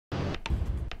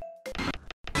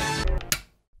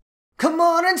Come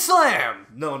on and slam!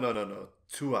 No.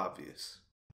 Too obvious.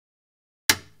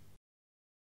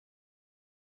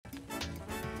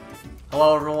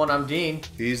 Hello everyone, I'm Dean.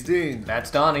 He's Dean.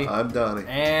 That's Donny. I'm Donny.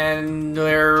 And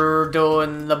we're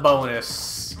doing the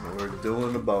bonus. We're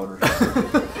doing the boner.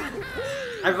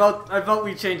 I vote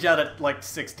we change out at like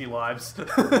 60 lives.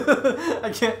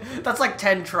 I can't. That's like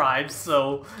 10 tribes,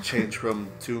 so. Change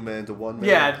from 2-man to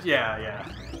 1-man. Yeah.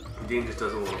 Dean just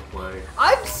doesn't want to play.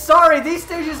 I'm sorry, these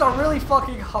stages are really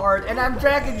fucking hard, and I'm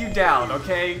dragging you down,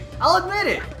 okay? I'll admit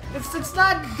it. It's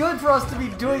not good for us to be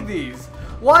doing these.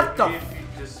 What the? You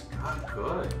just got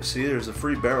good. See, there's a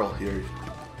free barrel here.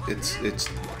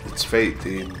 It's fate,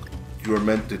 Dean. You were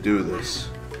meant to do this.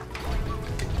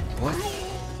 What?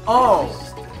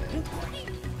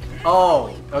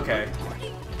 Oh, okay.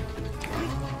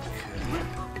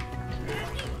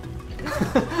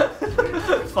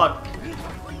 Fuck.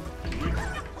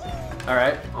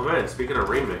 Alright. Oh man, speaking of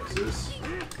remixes.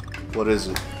 What is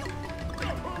it?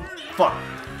 Fuck.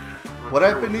 What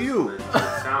happened to you? It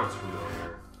sounds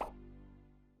familiar.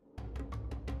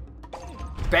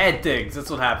 Bad things,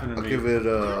 that's what happened to me.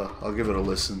 I'll give it a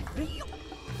listen.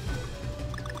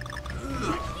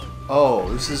 Oh,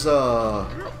 this is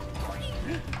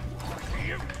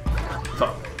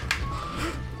Fuck.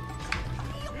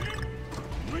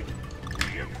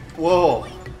 Whoa.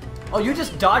 Oh, you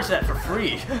just dodged that for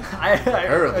free. I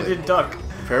didn't duck.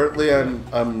 Apparently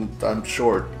I'm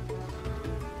short.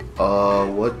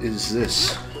 What is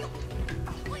this?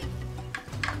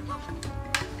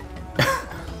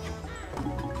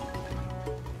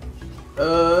 You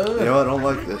know, I don't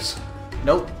like this.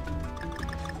 Nope.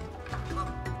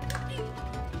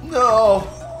 No!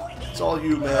 It's all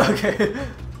you, man. Okay.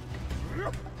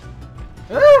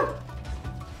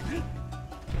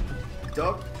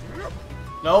 Duck?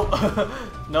 Nope.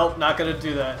 Nope, not gonna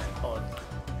do that. Hold on.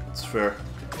 It's fair.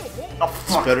 Oh,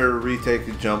 It's fuck. better to retake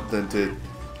a jump than to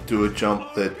do a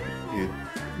jump that you...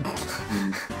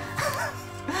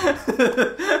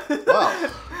 Wow.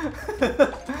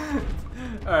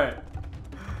 Alright.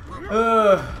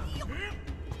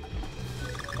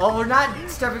 Well, we're not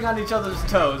stepping on each other's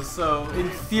toes, so in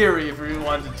theory, if we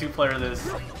wanted to two-player this...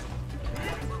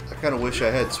 I kind of wish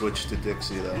I had switched to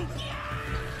Dixie, though.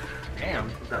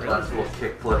 Damn. That last little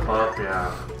kick flip up,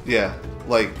 yeah. Yeah,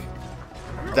 like,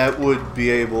 that would be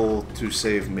able to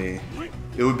save me.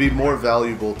 It would be more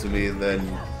valuable to me than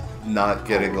not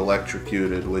getting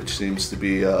electrocuted, which seems to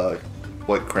be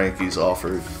what Cranky's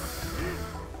offered.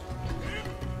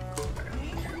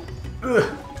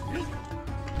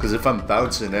 Because if I'm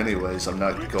bouncing anyways, I'm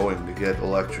not going to get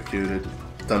electrocuted.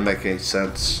 Doesn't make any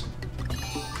sense.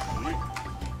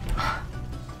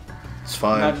 It's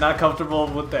fine. Not comfortable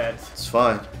with that. It's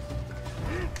fine.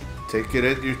 Take it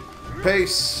at your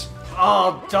pace.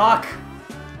 Oh, duck!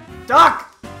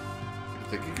 Duck!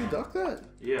 Think you can duck that?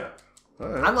 Yeah.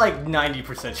 Alright. I'm like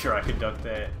 90% sure I could duck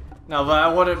that. No, but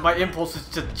I wanted my impulse is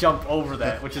to jump over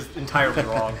that, which is entirely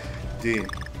wrong. Dean,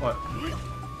 What?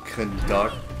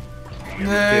 conduct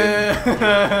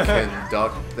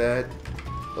that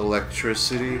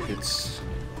electricity. It's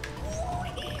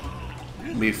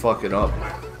me fucking up.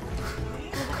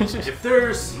 If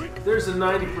there's a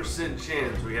 90%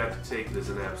 chance, we have to take it as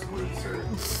an absolute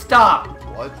certainty. Stop!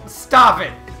 What? Stop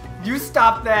it! You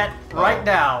stop that right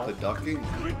now. The ducking?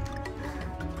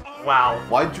 Wow.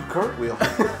 Why'd you cartwheel?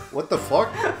 What the fuck?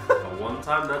 But one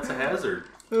time, that's a hazard.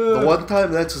 The one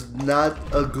time that's not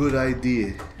a good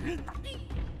idea.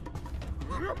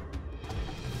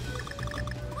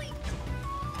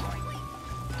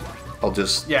 I'll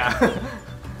just... Yeah.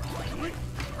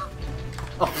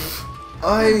 Oh.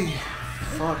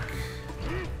 Fuck.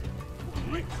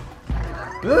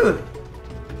 Ugh.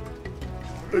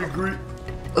 I agree.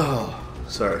 Oh,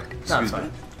 sorry. No, Excuse it's me.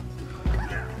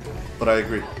 But I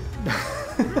agree.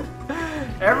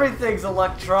 Everything's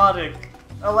electronic.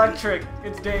 Electric.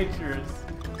 It's dangerous.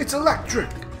 It's electric!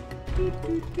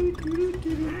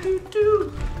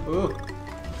 Ooh.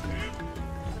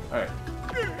 Alright.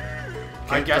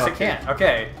 I Can't guess I duck can't.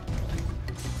 Okay.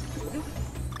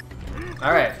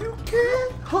 Alright. You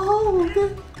can't hold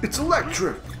it. It's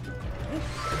electric!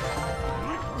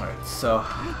 Alright, so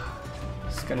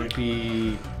it's gonna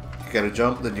be... You gotta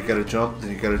jump, then you gotta jump,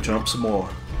 then you gotta jump some more.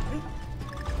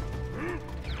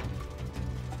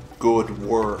 Good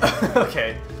work.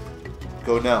 Okay.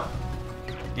 Go now.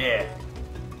 Yeah.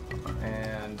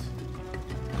 And...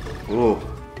 Ooh,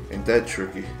 ain't that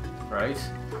tricky. Right?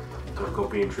 Don't go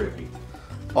being tricky.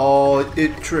 Oh,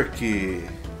 it tricky.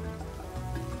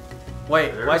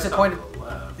 Wait, why is it pointed... something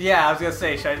left. Yeah, I was gonna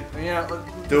say, should I... You know,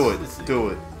 Do let's it, see. do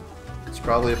it. It's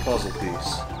probably a puzzle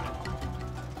piece.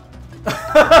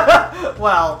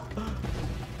 Well.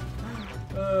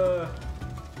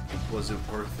 Was it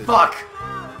worth it? Fuck!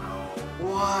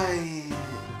 Why?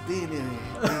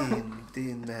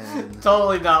 Dean man.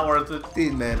 Totally not worth it.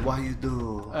 Dean man, why you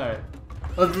do? Alright.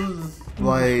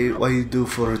 Why you do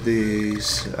for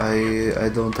this? I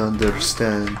don't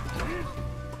understand.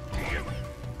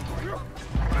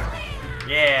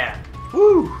 Yeah.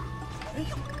 Woo!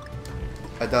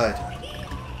 I died.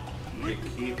 It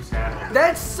keeps happening.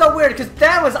 That's so weird because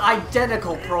that was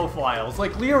identical profiles.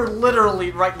 Like we were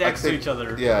literally right next to each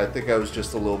other. Yeah, I think I was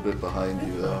just a little bit behind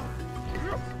you though.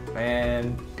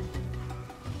 Man.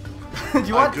 Do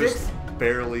you want I just dicks?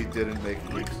 barely didn't make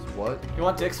it. What? You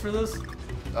want dicks for this?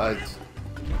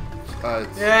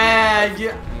 Yeah.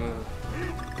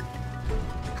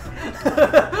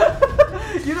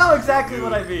 You know exactly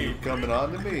what I mean. Coming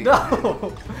on to me.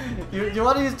 No. You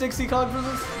want to use Dixie Con for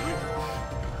this?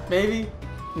 Maybe.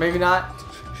 Maybe not.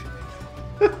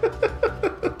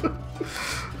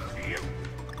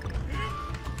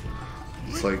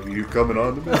 It's like you coming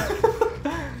on to me.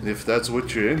 If that's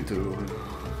what you're into.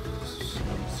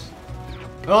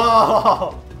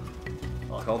 Oh.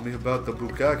 Tell me about the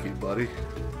bukkake, buddy.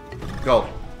 Go.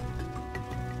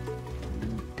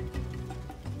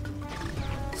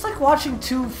 It's like watching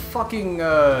two fucking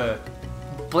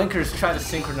blinkers try to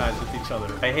synchronize with each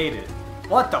other. I hate it.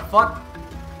 What the fuck?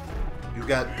 You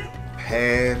got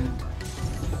panned.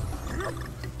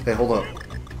 Hey, hold up.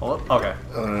 Hold up. Okay.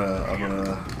 I'm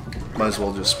gonna. Might as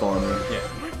well just spawn in. Yeah.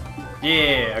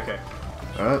 Yeah. Okay.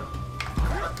 All right.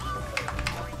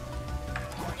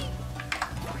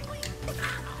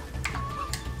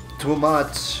 Too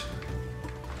much.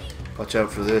 Watch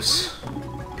out for this.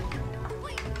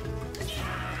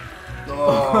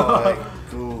 Oh,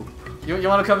 goop. You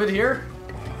want to come in here?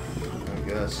 I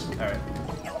guess. All right.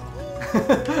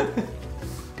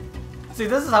 See,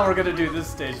 this is how we're gonna do this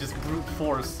stage. Just brute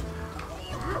force.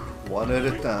 One at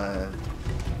a time.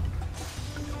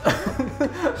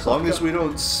 As long as we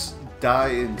don't die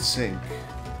in sync,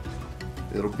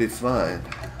 it'll be fine.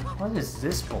 What is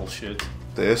this bullshit?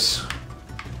 This.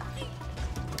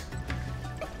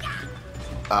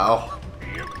 Ow.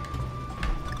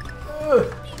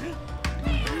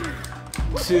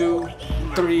 2,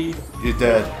 3. You're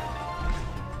dead.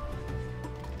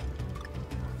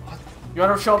 You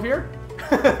want to show up here?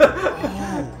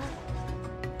 Oh.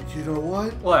 You know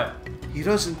what? What? He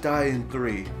doesn't die in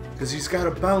 3, because he's got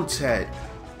a bounce head.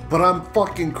 But I'm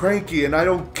fucking cranky and I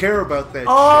don't care about that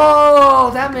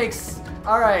Oh, that makes...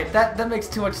 Alright, that makes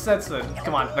too much sense then.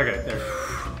 Come on. Okay, there.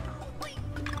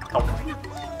 Oh.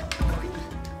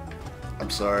 I'm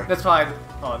sorry. That's fine.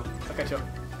 Hold on. I'll catch up.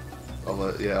 I'll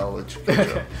let you catch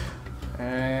up.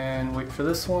 And wait for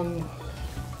this one.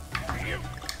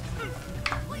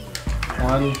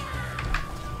 1.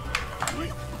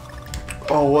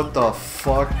 Oh, what the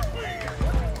fuck?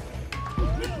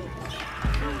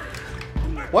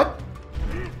 What?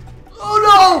 Oh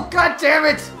no! God damn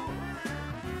it!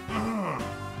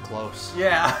 Close.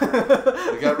 Yeah.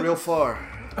 We got real far.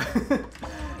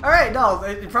 Alright, no,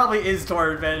 it probably is to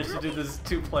our advantage to do this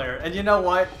 2-player. And you know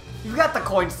what? You've got the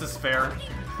coins to spare.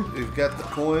 We've got the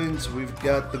coins, we've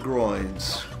got the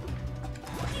groins.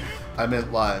 I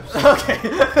meant lives. Okay.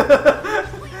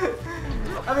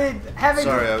 I mean, having...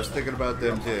 Sorry, I was thinking about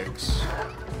them dicks.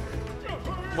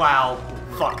 Wow.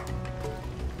 Fuck.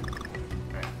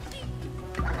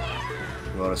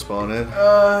 You wanna spawn in?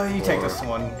 You take this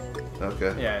one.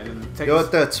 Okay. Yeah, take You know this.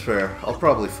 what, that's fair. I'll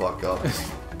probably fuck up.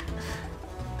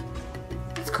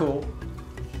 It's cool.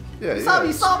 Yeah, You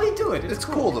yeah. saw me do it. It's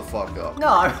cool to fuck up. No,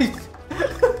 I mean...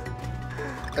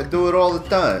 I do it all the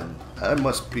time. I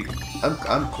must be...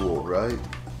 I'm cool, right?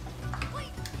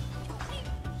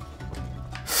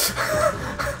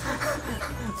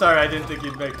 Sorry, I didn't think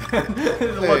you'd make that.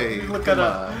 Hey, look come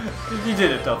at it. You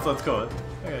did it though, so let's go.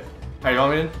 Okay. Alright, you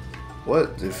want me in?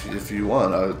 What? If you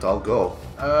want, I'll go.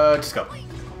 Just go.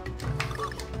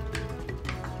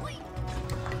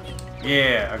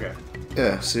 Yeah, okay.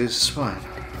 Yeah, see, it's fine.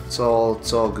 It's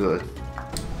all good.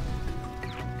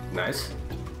 Nice.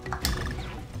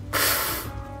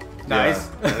 Nice.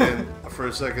 Yeah, for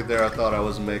a second there, I thought I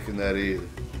wasn't making that either.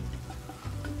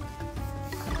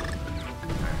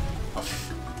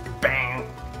 Bang.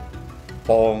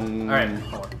 Bong. Alright,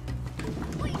 hold on.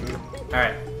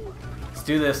 Alright. Let's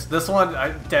do this. This one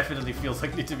definitely feels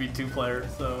like it needs to be 2-player,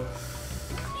 so...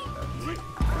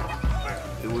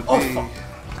 It would Oh, be... fuck.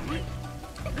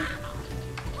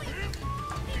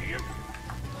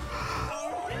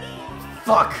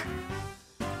 Fuck!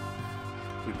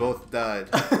 We both died.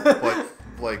 But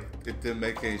like it didn't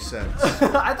make any sense.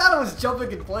 I thought it was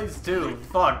jumping in place too.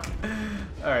 Fuck.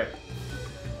 Alright.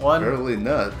 One. Apparently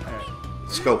not. Alright.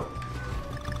 Let's go.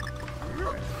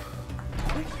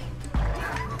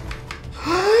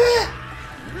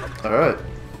 Alright.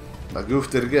 I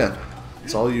goofed it again.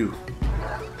 It's all you.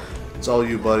 It's all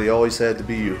you, buddy. Always had to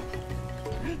be you.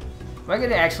 Am I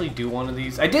gonna actually do one of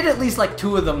these? I did at least like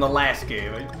 2 of them the last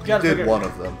game. You did one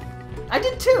of them. I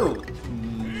did 2!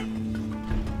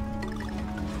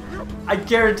 I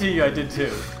guarantee you I did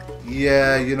 2.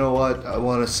 Yeah, you know what? I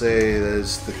want to say that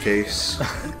is the case.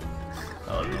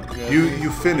 Oh, no. You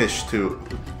finished 2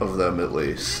 of them at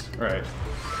least. Right.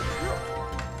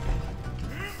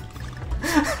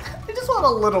 I just want a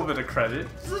little bit of credit.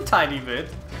 Just a tiny bit.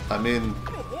 I mean,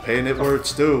 paying it where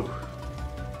it's due.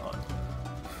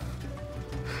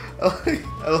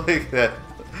 I like that.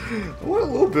 I want a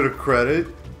little bit of credit.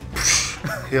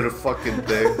 Hit a fucking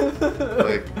thing.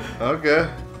 Like, okay.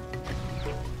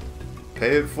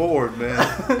 Pay it forward, man.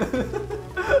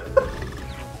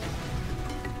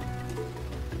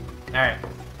 Alright.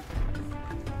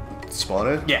 Spawn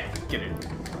in? Yeah, get it.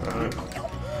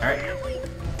 Alright.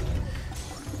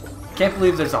 Can't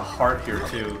believe there's a heart here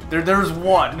too. There's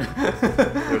one.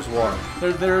 There's one.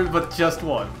 There's but just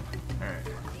one.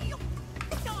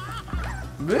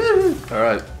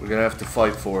 Alright, we're gonna have to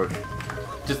fight for it.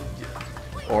 Just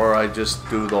Or I just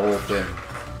do the whole thing.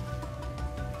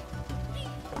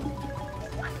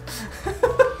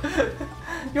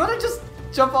 You wanna just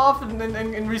jump off and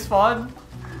respawn?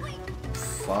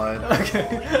 Fine. Okay.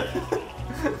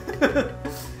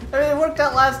 I mean, it worked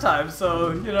out last time,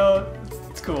 so, you know,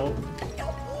 it's cool.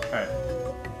 Alright.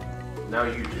 Now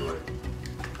you do it.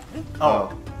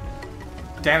 Oh.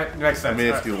 Damn it, makes sense. I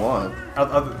mean, if you want.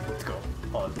 Let's go.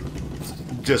 Hold on.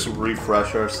 Just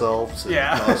refresh ourselves and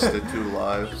Yeah. lost the 2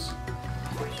 lives.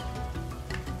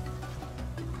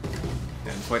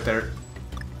 Yeah, just wait there.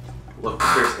 Look,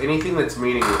 if there's anything that's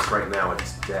meaningless right now,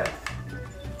 it's death.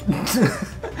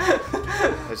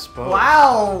 I suppose.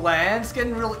 Wow, Lance,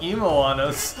 getting real emo on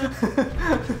us.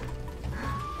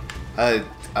 I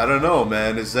don't know,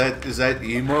 man. Is that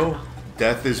emo?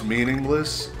 Death is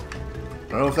meaningless?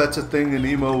 I don't know if that's a thing an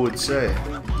emo would say.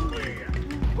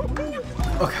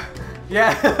 Okay.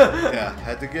 Yeah. Yeah,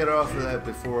 had to get off of that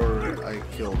before I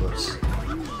killed us.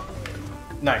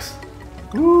 Nice.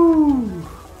 Woo!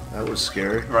 That was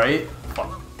scary. Right?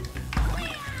 Fuck.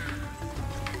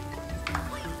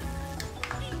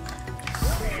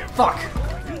 Fuck.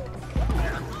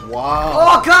 Wow.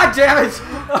 Oh god damn it!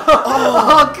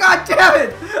 Oh god damn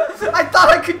it! I thought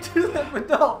I could do that, but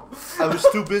no. I was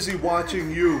too busy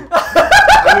watching you.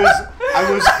 I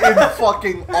was in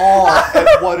fucking awe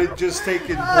at what had just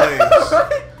taken place.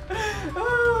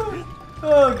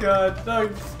 Oh god. No.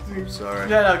 I'm sorry.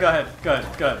 Yeah, no, go ahead. Go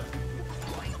ahead. Go ahead.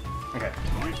 Okay.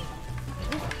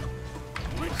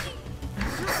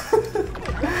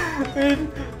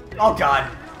 Oh god.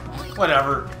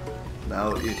 Whatever.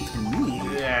 Now it's me.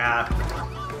 Yeah.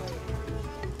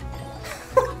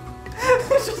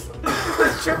 just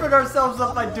tripping ourselves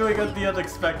up by doing the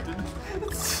unexpected.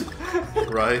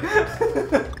 Right?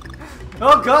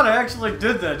 Oh god, I actually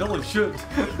did that. Holy shit.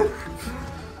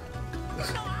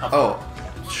 Oh,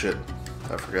 shit.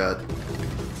 I forgot.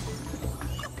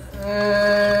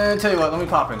 Tell you what, let me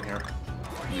pop in here.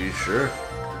 You sure?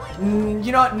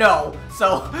 You know what? No.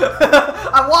 So,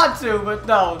 I want to, but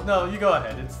no, you go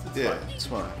ahead. It's Yeah, fine. it's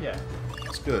fine. Yeah.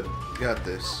 It's good. You got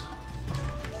this.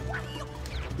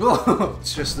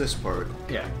 It's just this part.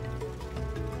 Yeah.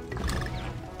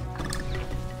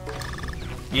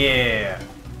 Yeah.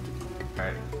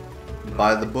 Alright.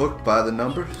 Buy the book, buy the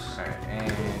numbers. Alright,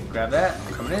 and grab that.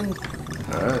 I'm coming in.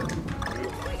 Alright.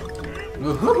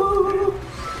 Woohoo!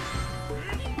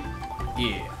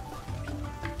 Yeah.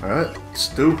 Alright, let's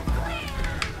do.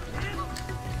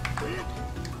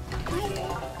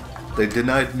 They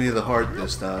denied me the heart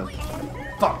this time.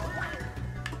 Fuck.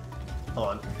 Hold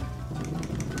on.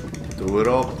 Do it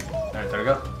all. Alright, there we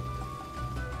go.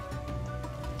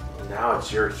 Now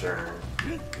it's your turn.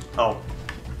 Oh.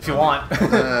 If you want.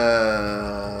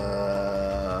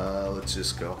 Let's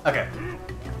just go. Okay.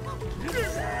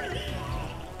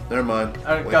 Never mind.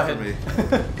 Alright, Wait go for ahead. me.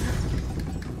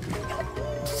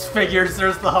 Just figures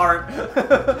there's the heart. Yeah,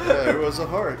 there was a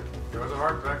heart. There was a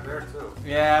heart back there, too.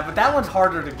 Yeah, but that one's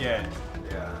harder to get.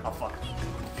 Yeah. Oh, fuck.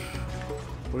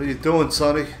 What are you doing,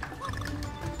 Sonny?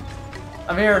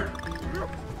 I'm here.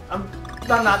 I'm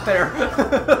not there.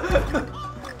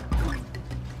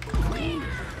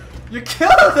 You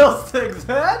killed those things,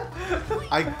 man!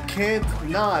 I can't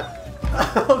not.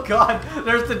 Oh god,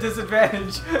 there's the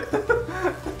disadvantage.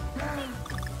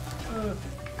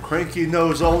 Cranky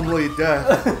knows only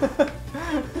death.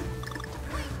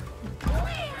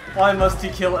 Why must he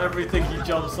kill everything he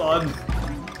jumps on?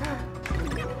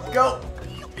 Go!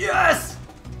 Yes!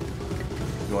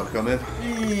 You want to come in?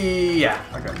 Yeah.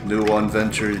 Okay. New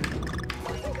unventured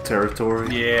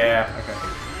territory? Yeah. Okay.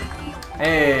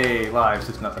 Hey, lives,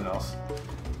 if nothing else.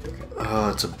 Oh,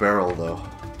 it's a barrel, though.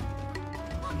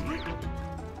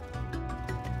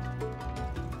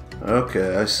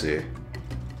 Okay, I see.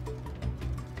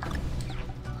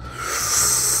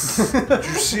 Did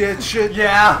you see that shit?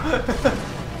 Yeah!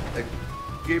 That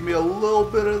gave me a little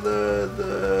bit of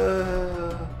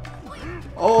the...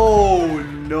 Oh,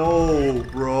 no,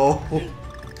 bro.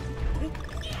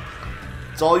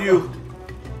 It's all you.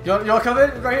 You want to come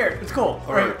in? Right here. It's cool.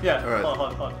 All right right. here. Yeah. All right.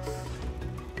 Hold on.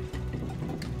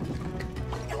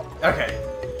 Okay.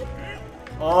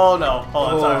 Oh, no.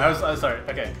 Hold on. Sorry. I'm sorry.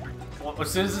 Okay. Well, as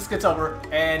soon as this gets over,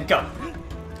 and go.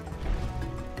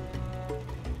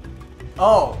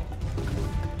 Oh.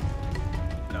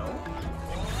 No.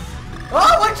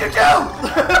 Oh, what'd you do?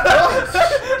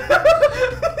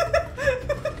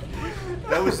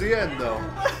 That was the end, though.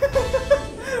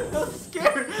 I'm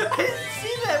scared. I didn't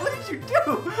see that. What did you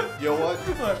do? You know what?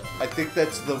 I think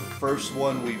that's the first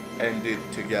one we ended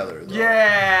together, though.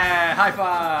 Yeah. High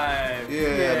five.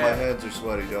 Yeah, my hands are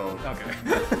sweaty, don't. Okay.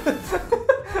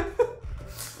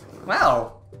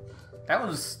 Wow. That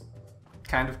was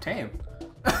kind of tame.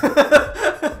 A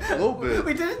little bit.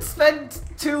 We didn't spend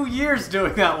 2 years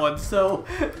doing that one, so...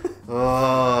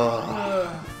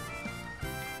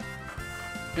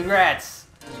 Congrats!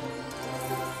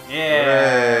 Yeah!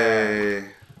 Hooray.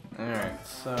 Alright,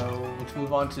 so let's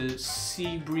move on to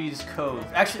Sea Breeze Cove.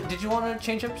 Actually, did you want to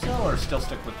change up still, or still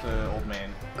stick with the old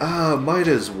man? Might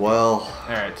as well.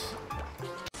 Alright.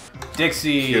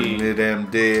 Dixie! Give me them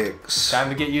dicks. Time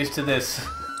to get used to this.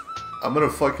 I'm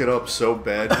gonna fuck it up so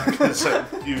bad because I'm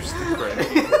used to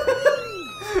Cranky.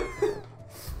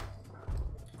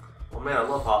 Oh man, I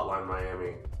love Hotline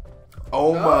Miami.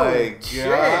 Oh my god. Shit,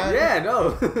 yeah,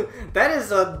 no. That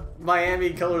is a Miami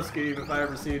color scheme if I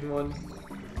ever seen one.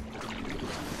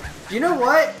 You know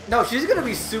what? No, she's gonna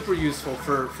be super useful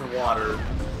for water.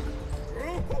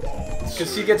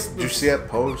 Because she gets... Did you see that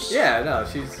pose? Yeah, no,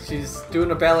 she's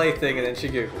doing a ballet thing and then she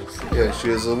giggles. Yeah, she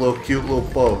has a little cute little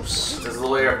pose. There's a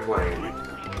little airplane.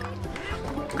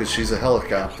 Because she's a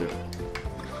helicopter.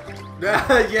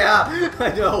 Yeah,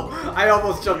 I know. I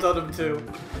almost jumped on him too.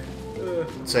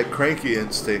 It's that Cranky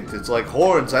instinct. It's like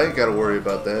horns, I ain't gotta worry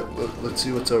about that. Let's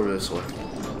see what's over this way.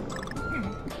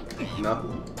 No.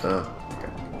 Okay.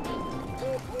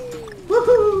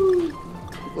 Woohoo!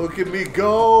 Look at me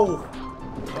go!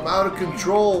 I'm out of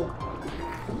control.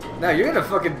 Now you're gonna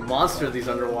fucking monster these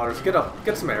underwaters. Get up,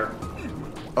 get some air.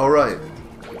 Alright.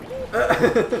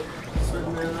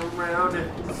 Swimming around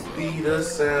at the speed of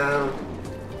sound.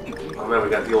 Oh man, we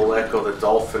got the old echo, the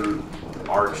dolphin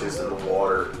arches in the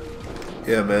water.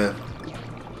 Yeah, man.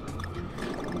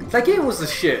 That game was the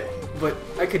shit, but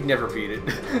I could never beat it.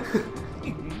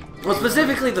 Well,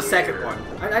 specifically the second one.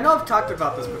 I know I've talked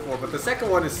about this before, but the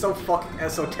second one is so fucking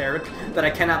esoteric that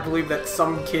I cannot believe that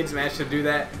some kids managed to do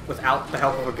that without the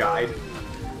help of a guide.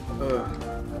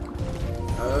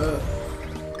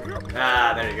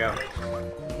 Ah, there you go.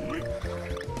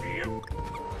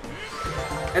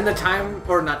 And the time,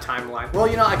 or not timeline. Well,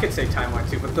 you know, I could say timeline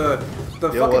too, but the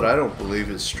You know what I don't believe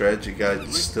is strategy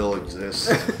guides still exist.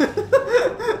 In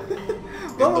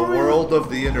the world of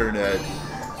the internet,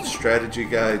 strategy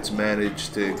guides manage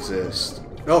to exist.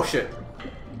 Oh shit.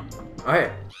 Oh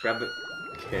hey, grab it.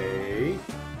 Okay.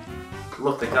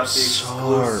 Look, they got the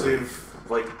exclusive,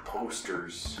 like,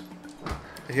 posters.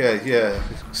 Yeah,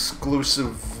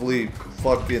 exclusively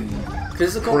fucking...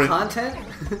 Physical content?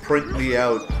 Print me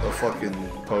out a fucking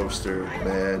poster,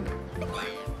 man.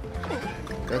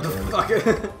 God damn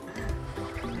it.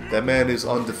 That man is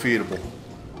undefeatable.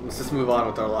 Let's just move on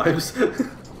with our lives. The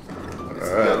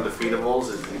Undefeatables,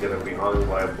 is he gonna be hung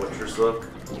by a butcher's hook?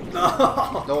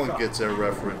 No one gets that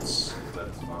reference.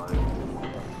 That's fine.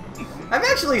 I've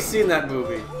actually seen that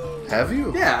movie. Have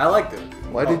you? Yeah, I liked it.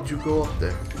 Why did you go up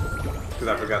there? Because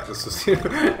I forgot this was here,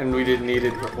 and we didn't need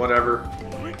it, but whatever.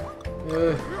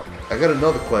 I got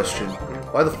another question.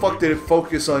 Why the fuck did it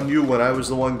focus on you when I was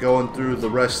the one going through the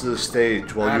rest of the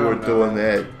stage while you were doing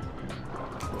that?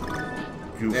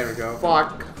 You there we go.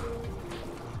 Fuck.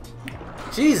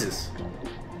 Jesus.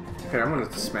 Here, I'm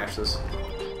gonna smash this.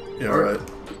 Yeah, alright.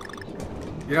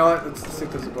 You know what? Let's see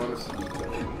if there's a bonus.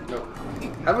 Nope.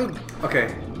 How do we...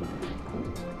 Okay.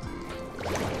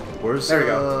 Where's there we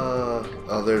go.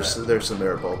 Oh, there's some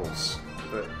air bubbles.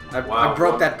 But I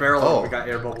broke that barrel and we got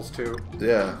air bubbles too.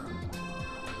 Yeah.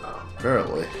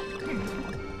 Apparently.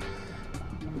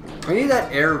 We need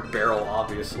that air barrel,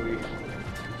 obviously.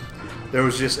 There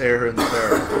was just air in the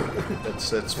barrel.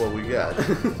 That's what we got.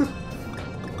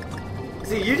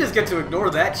 See, you just get to ignore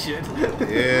that shit.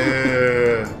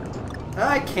 Yeah.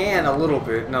 I can a little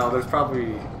bit. No, there's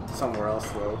probably somewhere else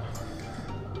though.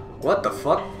 What the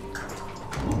fuck?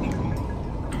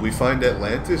 We find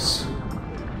Atlantis?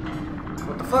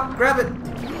 What the fuck? Grab it!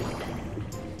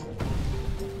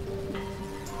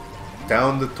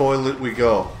 Down the toilet we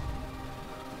go.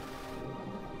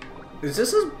 Is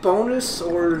this a bonus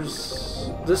or is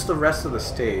this the rest of the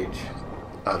stage?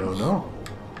 I don't know.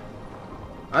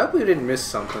 I hope we didn't miss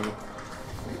something.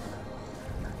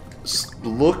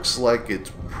 Looks like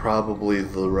it's probably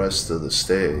the rest of the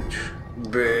stage.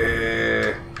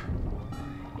 Bleh.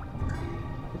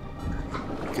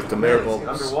 Get the air It's the bubbles.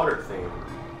 underwater thing.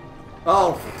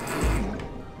 Oh,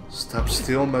 Stop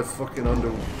stealing my fucking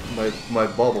my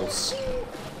bubbles.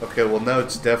 Okay, well now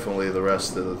it's definitely the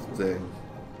rest of the thing.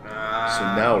 So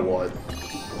now what?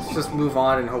 let's just move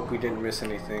on and hope we didn't miss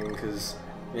anything, because,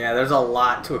 yeah, there's a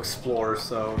lot to explore,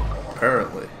 so...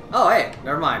 Apparently. Oh, hey,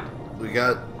 never mind. We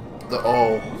got the...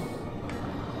 Oh.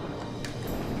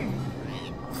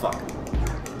 Fuck.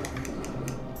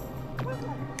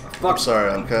 I'm Fuck.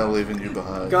 sorry, I'm kind of leaving you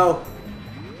behind. Go.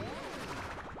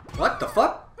 What the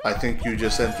fuck? I think you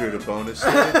just entered a bonus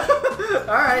stage.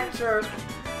 Alright, sure.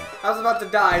 I was about to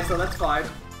die, so that's fine.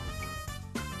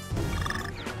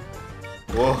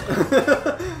 Whoa.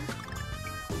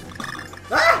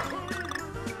 Ah!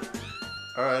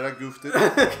 Alright, I goofed it.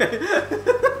 Okay.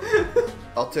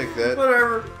 I'll take that.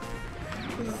 Whatever.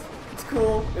 It's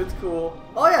cool. It's cool.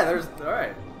 Oh yeah, there's...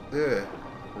 Alright. Yeah,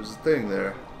 there's a thing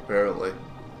there, apparently.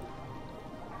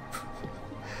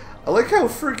 I like how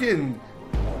freaking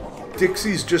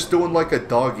Dixie's just doing like a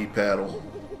doggy paddle.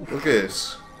 Look at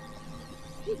this.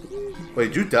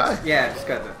 Wait, you die? Yeah, just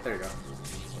got that. There you go.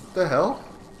 What the hell?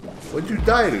 What'd you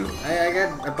die to?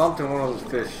 I bumped in one of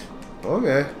those fish.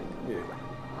 Okay. Yeah.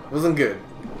 Wasn't good.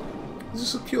 This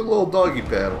is a cute little doggy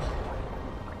paddle.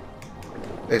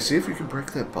 Hey, see if you can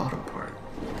break that bottom part.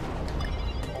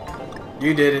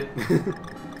 You did it.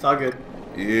 It's all good.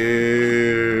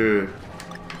 Yeah.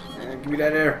 Give me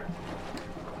that air.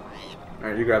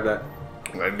 Alright, you grab that.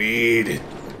 I need it.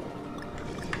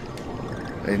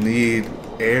 I need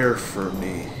air for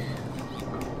me.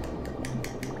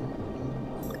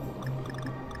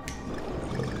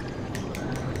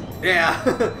 Yeah.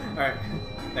 Alright.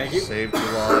 Thank you. Saved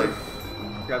your life.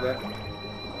 Grab that.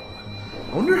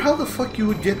 I wonder how the fuck you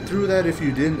would get through that if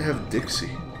you didn't have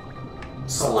Dixie.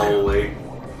 Slowly.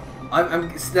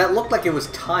 That looked like it was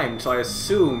timed, so I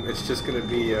assume it's just gonna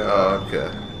be, Oh,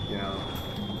 okay. you know...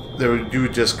 You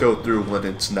would just go through when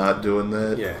it's not doing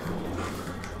that? Yeah.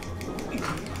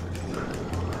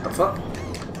 The fuck?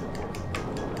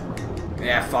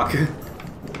 Yeah, fuck.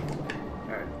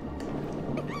 Alright.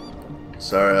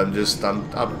 Sorry, I'm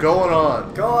going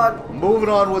on. Go on! I'm moving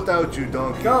on without you,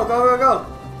 donkey. Go, go, go, go!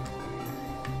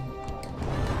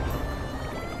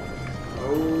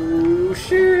 Oh,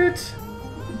 shit!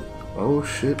 Oh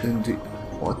shit, indeed.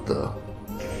 What the?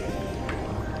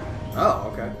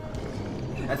 Oh, okay.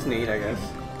 That's neat, I guess.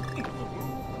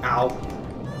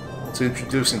 Ow. It's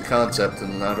introducing concept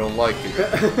and I don't like it.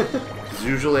 'Cause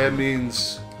usually that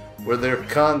means where there are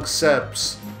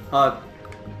concepts. I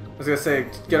was gonna say,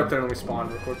 get up there and respawn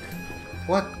real quick.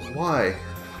 What? Why?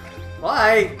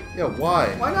 Why? Yeah, why?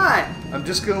 Why not? I'm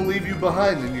just gonna leave you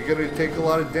behind and you're gonna take a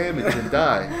lot of damage and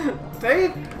die.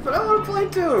 Dang it, but I wanna play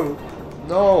too!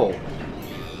 No.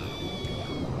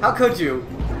 How could you?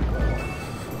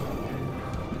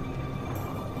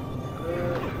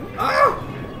 Ah!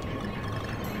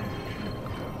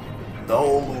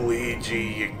 No, Luigi,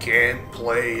 you can't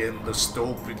play in the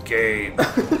stupid game.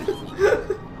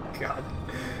 God.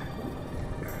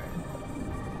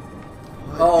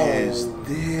 What is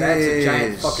this? That's a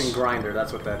giant fucking grinder,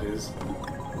 that's what that is.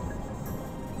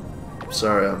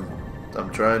 Sorry, I'm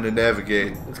trying to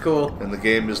navigate. It's cool. And the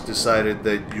game has decided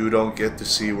that you don't get to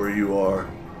see where you are.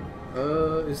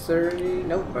 Is there any...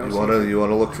 Nope, I don't You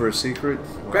wanna look for a secret?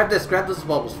 Grab those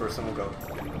bubbles first and we'll go.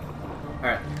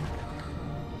 Alright.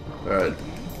 Alright.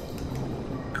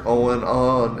 Going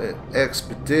on an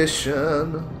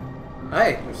expedition.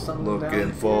 Hey, there's something Looking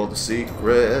down for here. the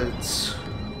secrets.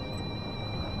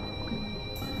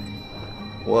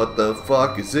 What the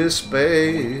fuck is this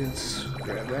space?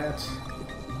 Grab that.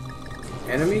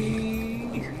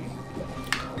 Enemy.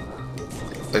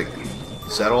 Like,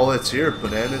 is that all that's here?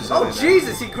 Bananas? Oh and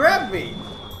Jesus, he grabbed me!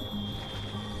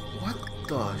 What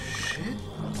the shit?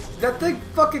 That thing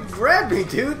fucking grabbed me,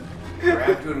 dude!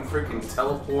 Grabbed you and freaking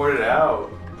teleported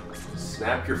out.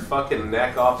 Snapped your fucking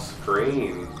neck off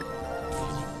screen.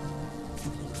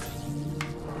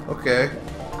 Okay.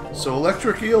 So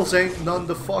electric eels ain't none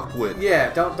to fuck with.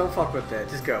 Yeah, don't fuck with that.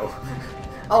 Just go.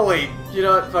 I'll wait. You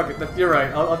know what? Fuck it. You're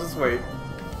right. I'll just wait.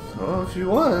 Oh, if you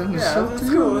want. Yeah, it's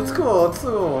cool. It's cool. It's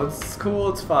cool. It's cool.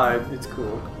 It's fine. It's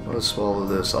cool. I'll swallow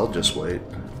this. I'll just wait.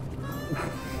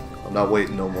 I'm not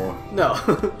waiting no more. No.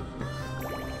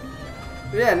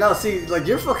 Yeah, no, see, like,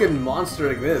 you're fucking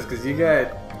monstering this, because you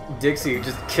got Dixie who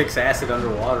just kicks acid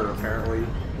underwater, apparently.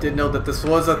 Didn't know that this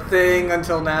was a thing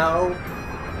until now.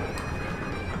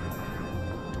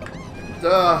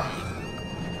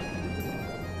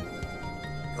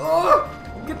 Oh!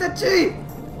 Get that G!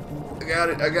 I got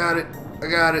it, I got it, I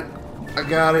got it, I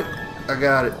got it, I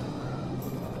got it.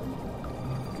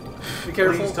 Be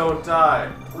careful. Please don't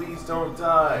die. Please don't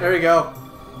die. There you go.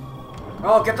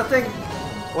 Oh, get the thing!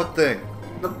 What thing?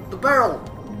 The barrel!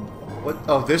 What?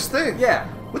 Oh, this thing? Yeah.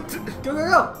 What the? Go, go,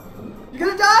 go! You're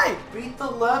gonna die! Beat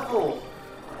the level.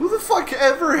 Who the fuck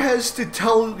ever has to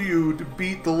tell you to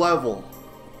beat the level?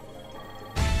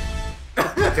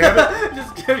 Damn it.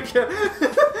 Just get.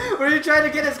 Were you trying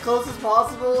to get as close as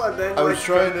possible and then. I was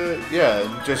trying to, yeah,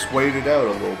 and just wait it out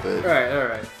a little bit.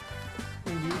 Alright.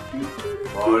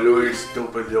 Oh, you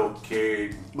stupid little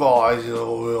kid. Oh, it's a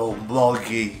little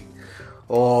monkey.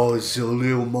 Oh, it's a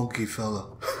little monkey fella.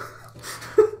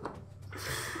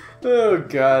 Oh,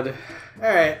 God.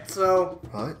 Alright, so.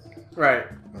 Right? Right.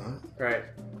 Right? Right.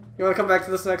 You wanna come back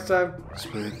to this next time?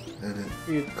 Spin and then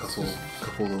You- couple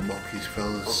little monkeys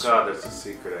fellas Oh god, there's a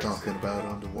secret exit. talking about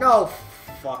underwater. No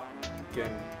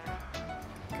fucking.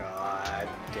 God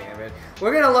damn it.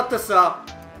 We're gonna look this up.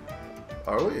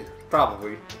 Are we?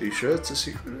 Probably. Are you sure it's a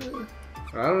secret?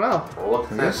 I don't know. Oh,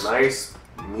 look at Yes. that nice,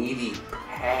 meaty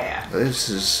path. This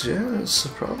is, yeah, there's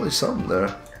probably something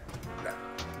there.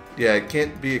 Yeah, it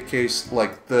can't be a case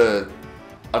like the.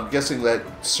 I'm guessing that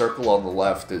circle on the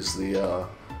left is the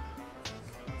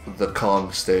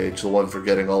Kong stage, the one for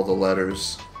getting all the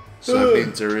letters. So that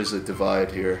means there is a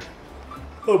divide here.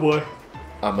 Oh boy.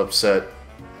 I'm upset.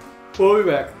 We'll be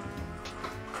back.